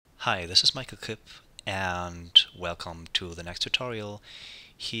Hi, this is Michael Kipp and welcome to the next tutorial.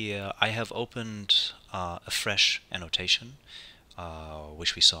 Here I have opened a fresh annotation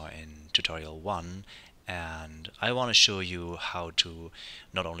which we saw in tutorial 1, and I want to show you how to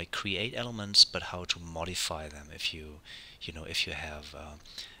not only create elements but how to modify them if if you have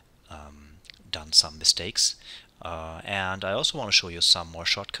done some mistakes. And I also want to show you some more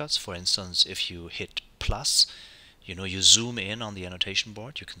shortcuts. For instance, if you hit plus, you zoom in on the annotation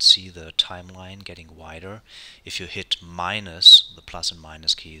board, you can see the timeline getting wider. If you hit minus, the plus and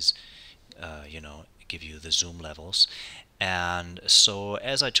minus keys, give you the zoom levels. And so,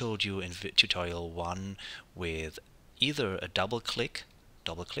 as I told you in tutorial 1, with either a double click,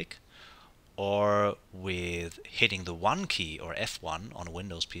 or with hitting the 1 key or F1 on a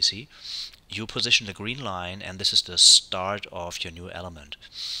Windows PC, you position the green line, and this is the start of your new element.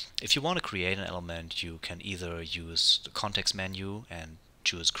 If you want to create an element, you can either use the context menu and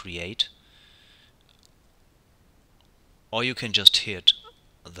choose create, or you can just hit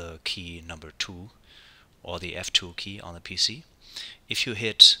the key number 2 or the F2 key on the PC. If you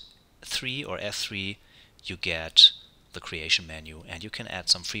hit 3 or F3, you get the creation menu, and you can add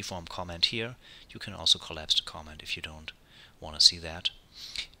some freeform comment here. You can also collapse the comment if you don't want to see that.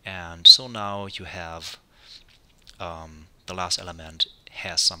 And so now you have the last element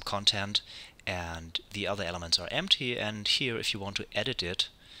has some content and the other elements are empty, and here if you want to edit it,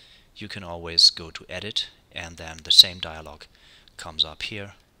 you can always go to edit, and then the same dialog comes up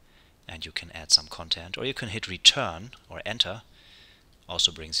here and you can add some content, or you can hit return or enter,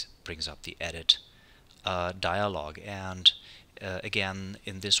 also brings up the edit dialog. And again,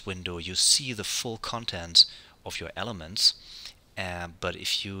 in this window you see the full contents of your elements, but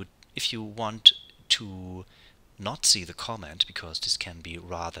if you want to not see the comment, because this can be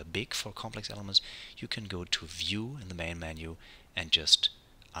rather big for complex elements, you can go to view in the main menu and just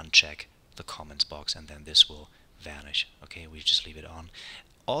uncheck the comments box, and then this will vanish. Okay, we just leave it on.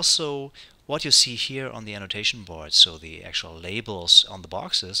 Also, what you see here on the annotation board, so the actual labels on the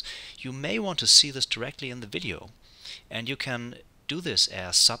boxes, you may want to see this directly in the video, and you can do this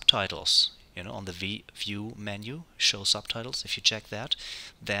as subtitles. On the view menu, show subtitles. If you check that,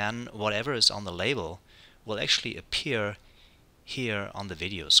 then whatever is on the label will actually appear here on the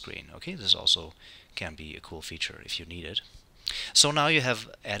video screen. Okay, this also can be a cool feature if you need it. So now you have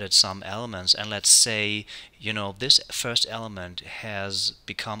added some elements, and let's say this first element has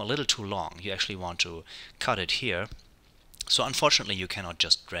become a little too long. You actually want to cut it here. So unfortunately you cannot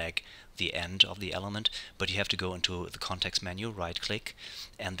just drag the end of the element, but you have to go into the context menu, right click,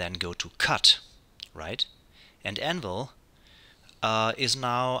 and then go to cut, right? And Anvil is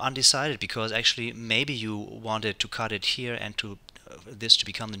now undecided, because actually maybe you wanted to cut it here and to this to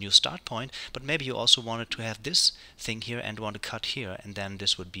become the new start point, but maybe you also wanted to have this thing here and want to cut here, and then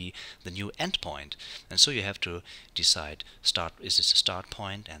this would be the new end point. And so you have to decide, is this a start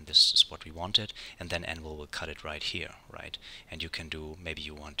point, and this is what we wanted, and then Anvil will cut it right here, right? And you can do, maybe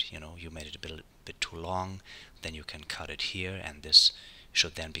you want, you made it a bit too long, then you can cut it here, and this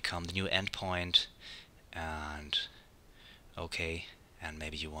should then become the new end point. And okay, and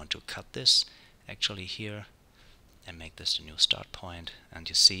maybe you want to cut this actually here and make this the new start point, and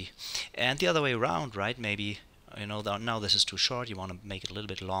you see. And the other way around, right? Maybe now this is too short, you want to make it a little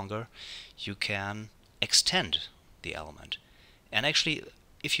bit longer, you can extend the element. And actually,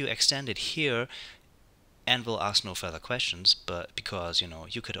 if you extend it here, Anvil asks no further questions, but because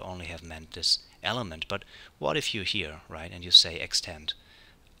you could only have meant this element. But what if you here, right, and you say extend,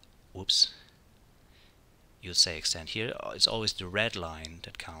 whoops, you say extend here, it's always the red line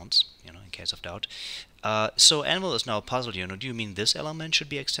that counts, in case of doubt. So Anvil is now puzzled, do you mean this element should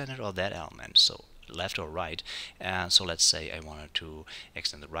be extended or that element? So left or right? And so let's say I wanted to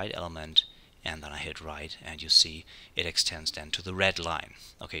extend the right element, and then I hit right, and you see it extends then to the red line.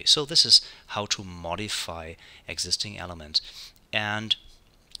 Okay, so this is how to modify existing elements. And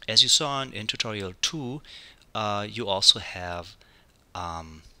as you saw in tutorial 2, you also have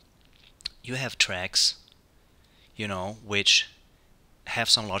tracks which have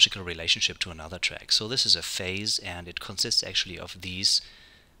some logical relationship to another track. So this is a phase, and it consists actually of this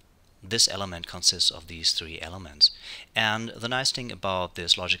element consists of these 3 elements. And the nice thing about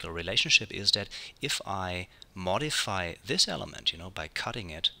this logical relationship is that if I modify this element, by cutting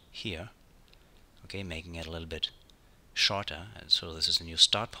it here, okay, making it a little bit shorter, and so this is the new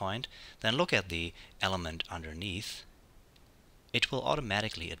start point, then look at the element underneath. It will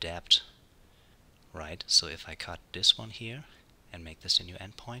automatically adapt. Right, so if I cut this one here and make this a new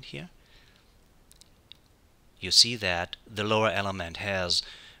endpoint here, you see that the lower element has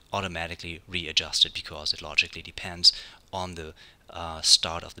automatically readjusted, because it logically depends on the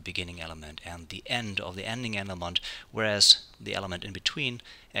start of the beginning element and the end of the ending element, whereas the element in between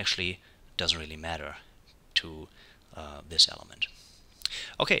actually doesn't really matter to this element.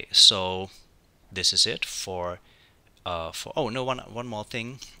 Okay, so this is it for oh no, one more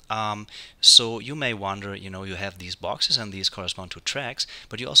thing. So you may wonder, you know, you have these boxes and these correspond to tracks,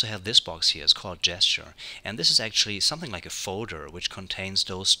 but you also have this box here. It's called gesture, and this is actually something like a folder which contains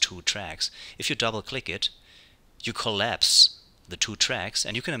those two tracks. If you double click it, you collapse the two tracks,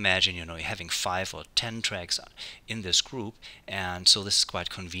 and you can imagine, you know, you're having 5 or 10 tracks in this group, and so this is quite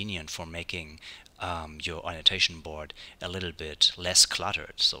convenient for making your annotation board a little bit less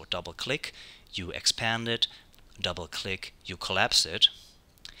cluttered. So double click, you expand it, double click, you collapse it.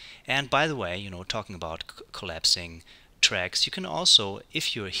 And by the way, you know, talking about collapsing tracks, you can also,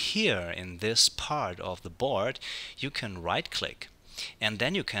 if you're here in this part of the board, you can right click, and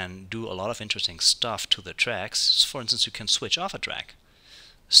then you can do a lot of interesting stuff to the tracks. For instance, you can switch off a track.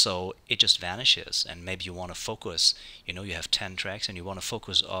 So it just vanishes, and maybe you want to focus, you know, you have 10 tracks and you want to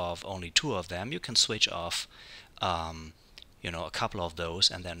focus off only 2 of them. You can switch off you know, a couple of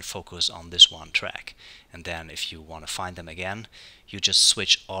those and then focus on this one track. And then if you want to find them again, you just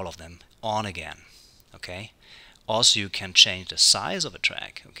switch all of them on again. Okay. Also, you can change the size of a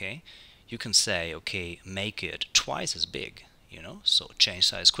track. Okay. You can say, okay, make it twice as big. You know, so change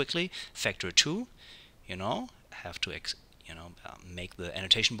size quickly, factor 2. You know, have to make the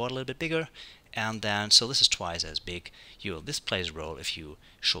annotation board a little bit bigger, and then so this is twice as big. This plays a role if you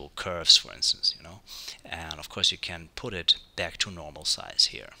show curves, for instance, you know, and of course you can put it back to normal size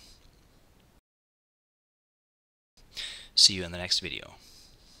here. See you in the next video.